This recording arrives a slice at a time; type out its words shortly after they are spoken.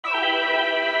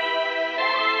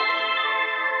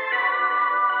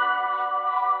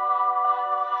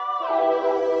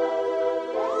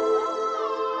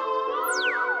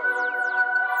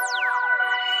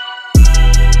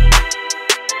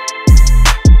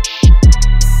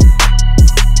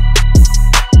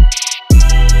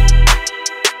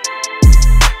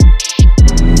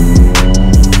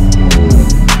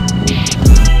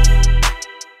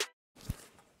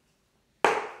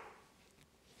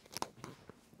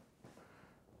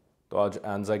तो आज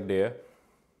एंजैक डे है।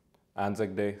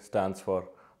 एंजैक day stands for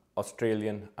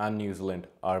Australian and New Zealand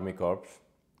army corps.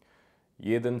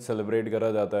 ये दिन सेलिब्रेट करा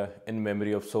जाता है इन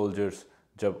मेमोरी ऑफ सोल्जर्स,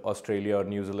 जब ऑस्ट्रेलिया और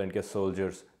न्यूजीलैंड के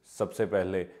सोल्जर्स सबसे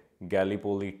पहले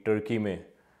गैलीपोली टर्की में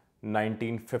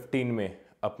 1915 में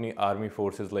अपनी आर्मी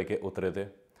फोर्सेस लेके उतरे थे।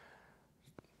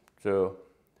 So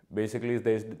basically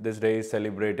this day is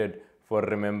celebrated for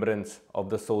remembrance of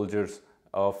the soldiers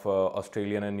of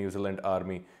Australian and New Zealand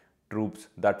army troops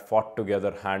that fought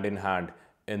together hand in hand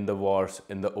in the wars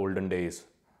in the olden days.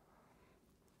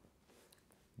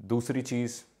 दूसरी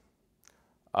चीज़,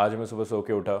 आज मैं सुबह सो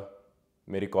के उठा,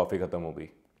 मेरी coffee ख़त्म हो गई।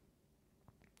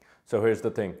 So here's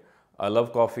the thing, I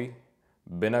love coffee.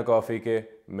 बिना कॉफ़ी के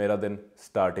मेरा दिन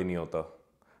स्टार्ट ही नहीं होता।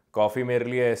 कॉफ़ी मेरे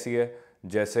लिए ऐसी है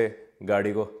जैसे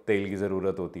गाड़ी को तेल की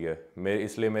ज़रूरत होती है।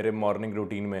 इसलिए मेरे मॉर्निंग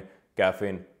रूटीन में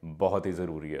कैफ़ीन बहुत ही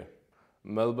ज़रूरी है।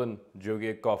 मेलबर्न, जो कि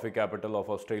एक कॉफ़ी कैपिटल ऑफ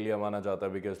ऑस्ट्रेलिया माना जाता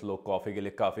है, बिकॉज लोग कॉफ़ी के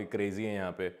लिए काफ़ी क्रेजी हैं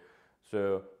यहाँ पे। So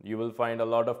you will find a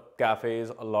lot of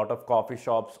cafes, a lot of coffee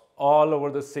shops all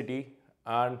over the city,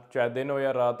 and चाहे दिन हो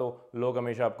या रात हो, लोग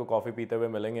हमेशा आपको कॉफ़ी पीते हुए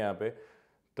मिलेंगे यहाँ पे।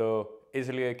 तो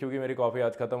इसलिए, क्योंकि मेरी कॉफ़ी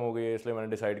आज ख़त्म हो गई है, इसलिए मैंने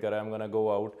डिसाइड करा I am gonna go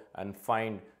out and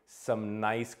find some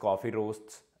nice coffee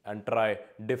roasts and try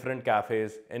different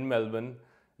cafes in Melbourne.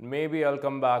 Maybe I'll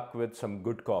come back with some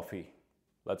good coffee.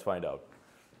 Let's find out.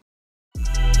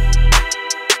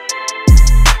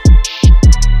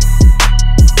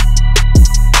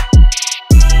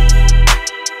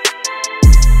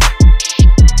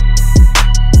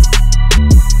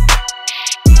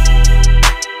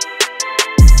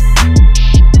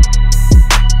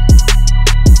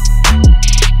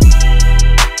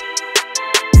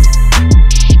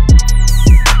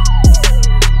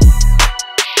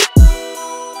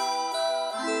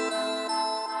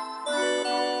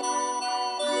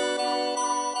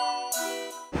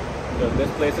 So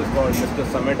this place is called Mr.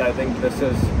 Summit. I think this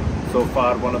is so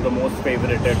far one of the most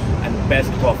favorited and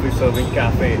best coffee serving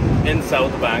cafe in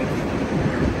South Bank,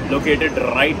 located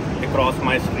right across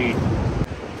my street.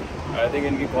 I think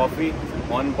इनकी coffee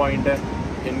on point है,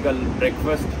 इनका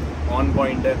breakfast on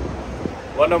point है.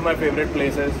 One of my favorite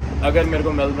places. अगर मेरे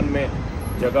को Melbourne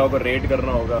में जगह को रेट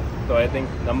करना होगा तो I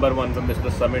think नंबर 1 पे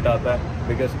Mr. Summit आता है,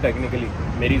 because technically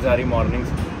मेरी सारी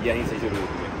mornings यहीं से शुरू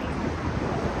होती है।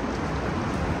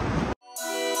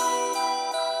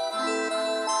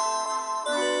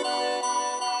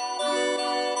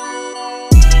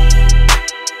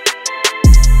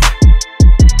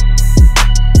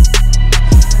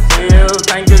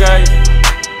 Thank you guys.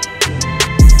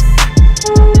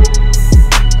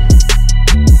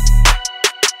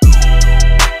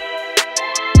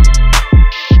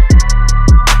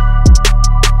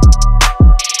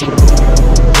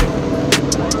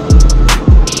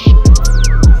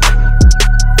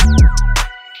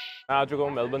 मैं आ चुका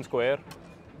हूँ मेलबर्न स्क्वायर,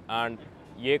 एंड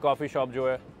ये कॉफ़ी शॉप जो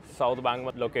है साउथ बैंक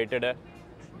में लोकेटेड है।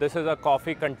 This is a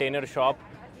coffee container shop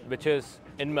which is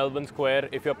in Melbourne Square.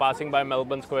 If you're passing by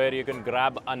Melbourne Square, you can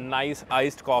grab a nice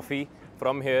iced coffee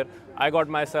from here. I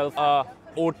got myself a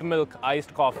oat milk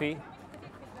iced coffee.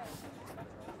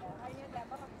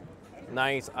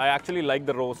 Nice. I actually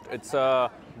like the roast. It's a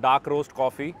dark roast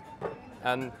coffee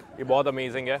and ये बहुत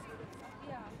amazing है.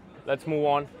 Let's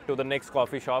move on to the next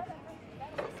coffee shop.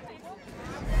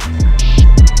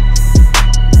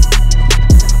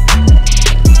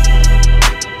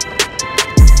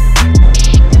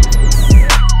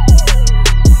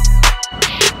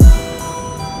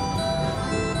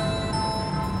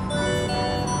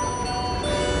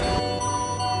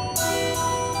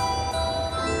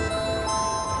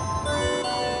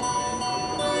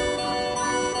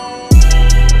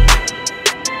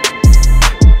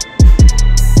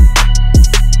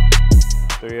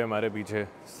 तो ये हमारे पीछे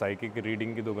psychic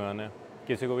reading की दुकान है।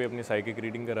 किसी को भी अपनी साइकिक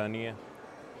रीडिंग करानी है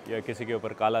या किसी के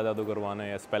ऊपर काला जादू करवाना है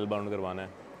या स्पेल बाउंड करवाना है,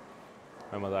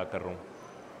 मैं मजाक कर रहा हूँ,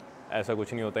 ऐसा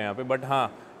कुछ नहीं होता यहाँ पे। बट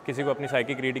हाँ, किसी को अपनी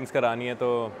साइकिक रीडिंग्स करानी है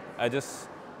तो I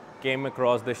just came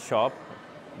across this shop,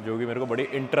 जो कि मेरे को बड़ी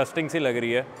इंटरेस्टिंग सी लग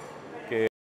रही है कि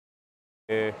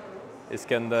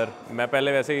इसके अंदर, मैं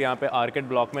पहले वैसे यहाँ पे आर्केड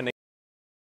ब्लॉक में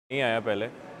नहीं आया पहले,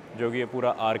 जो कि ये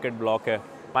पूरा आर्केड ब्लॉक है।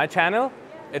 My channel,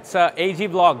 it's AG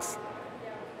Vlogs.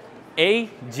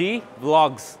 AG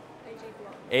Vlogs.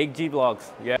 AG Vlogs.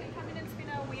 Yeah. Come in and spin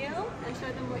our wheel and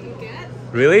show them what you get.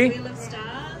 Really? Wheel of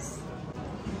stars.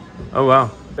 Oh wow.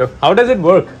 So how does it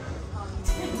work?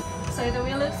 So the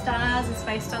wheel of stars is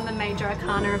based on the major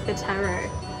arcana of the tarot.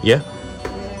 Yeah.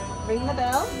 Ring the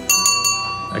bell.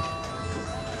 Okay.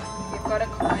 If you've got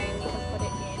a coin, you can put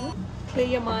it in. clear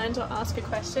your mind or ask a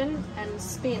question and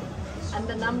spin. And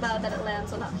the number that it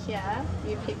lands on up here,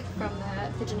 you pick from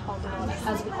the pigeonhole door that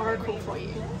has an oracle for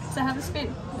you. So have a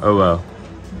spin. Oh wow.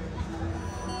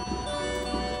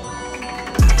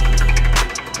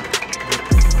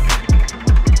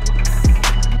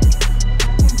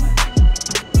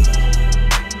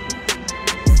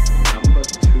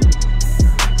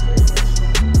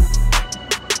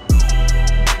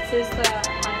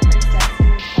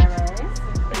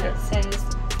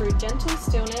 Through gentle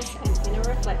stillness and inner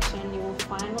reflection, you will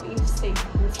find what you seek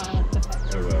in silent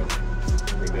perfection. Oh wow.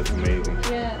 I think that's amazing.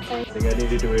 Yeah, thanks. I think I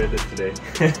needed to wear this today.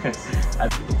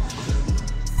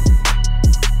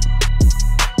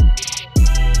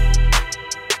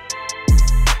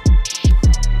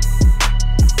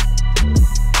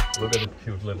 Look at the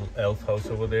cute little elf house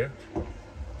over there.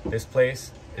 This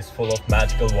place is full of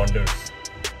magical wonders.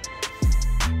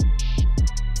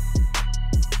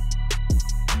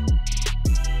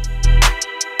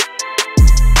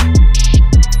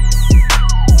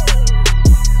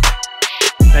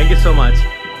 Thank you so much.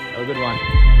 Have a good one.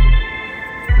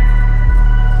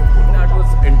 That was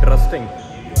interesting,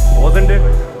 wasn't it?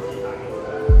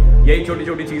 यही छोटी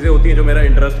छोटी चीज़ें होती हैं जो मेरा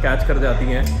interest catch कर जाती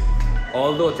हैं.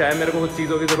 Although चाहे मेरे को कुछ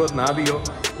चीज़ों की ज़रूरत ना भी हो,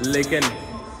 लेकिन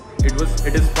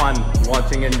it is fun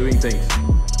watching and doing things.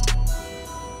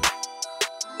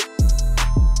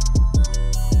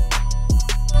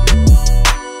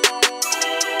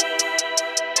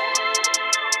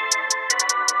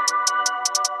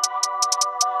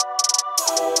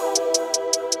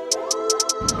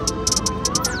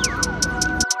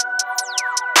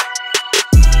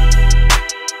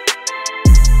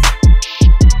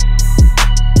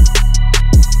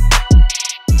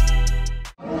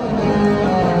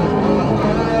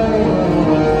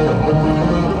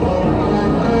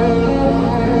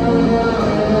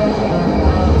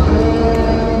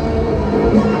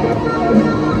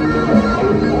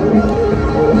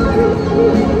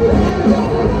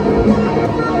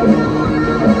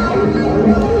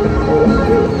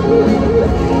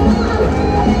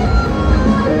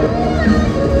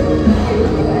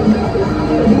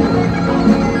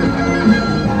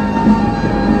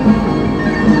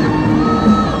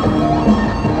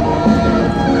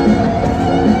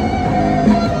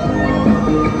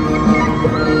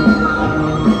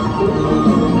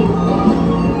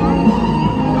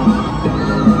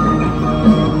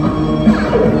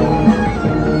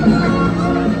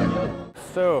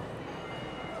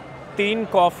 तीन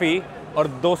कॉफ़ी और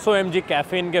 200 mg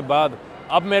कैफीन के बाद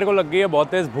अब मेरे को लग गई है बहुत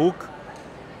तेज़ भूख.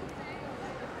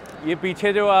 ये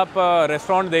पीछे जो आप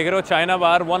रेस्टोरेंट देख रहे हो, China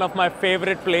bar, one of my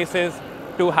favourite places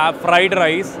to have fried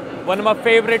rice, one of my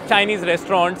favourite Chinese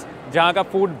restaurants जहाँ का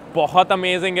फूड बहुत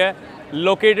अमेजिंग है.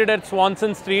 Located at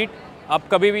स्वानसन street. आप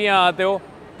कभी भी यहाँ आते हो,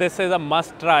 this is a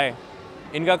must try.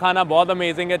 इनका खाना बहुत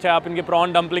अमेजिंग है. चाहे आप इनके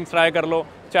प्रॉन डम्पलिंग्स ट्राई कर लो,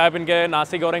 चाहे आप इनके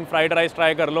नासी गोरेंग फ्राइड राइस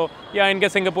ट्राई कर लो, या इनके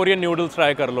सिंगापुरियन नूडल्स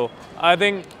ट्राई कर लो. आई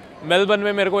थिंक मेलबर्न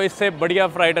में मेरे को इससे बढ़िया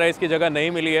फ्राइड राइस की जगह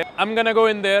नहीं मिली है. I am gonna go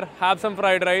in their, have some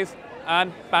fried rice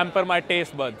and pamper my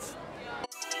taste buds.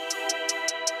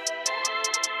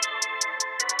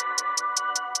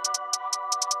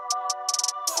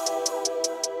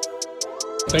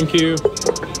 Thank you.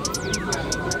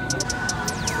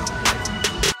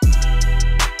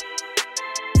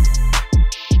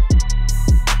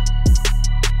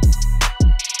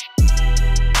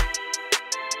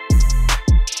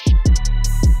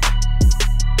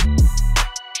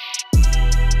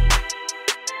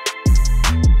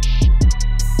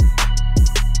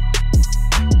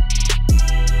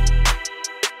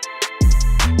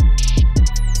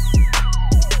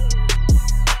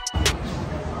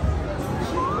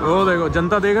 वो देखो,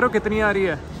 जनता देख रहे हो कितनी आ रही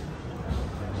है.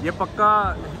 ये पक्का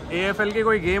AFL की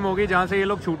कोई गेम होगी जहाँ से ये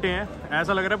लोग छूटे हैं.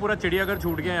 ऐसा लग रहा है पूरा चिड़ियाघर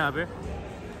छूट गया यहाँ पे.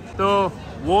 तो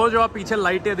वो जो आप पीछे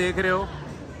लाइटें देख रहे हो,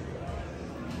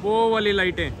 वो वाली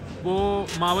लाइटें, वो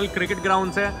मार्वल क्रिकेट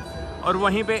ग्राउंड्स है और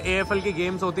वहीं पे AFL की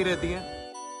गेम्स होती रहती हैं.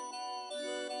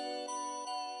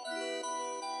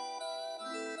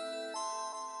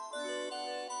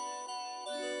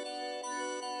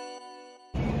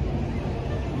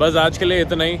 बस आज के लिए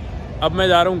इतना ही. अब मैं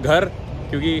जा रहा हूँ घर,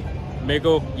 क्योंकि मेरे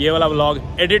को ये वाला व्लॉग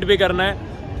एडिट भी करना है.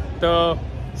 तो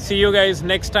सी you guys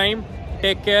next time.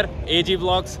 Take care. AG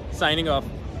Vlogs signing off.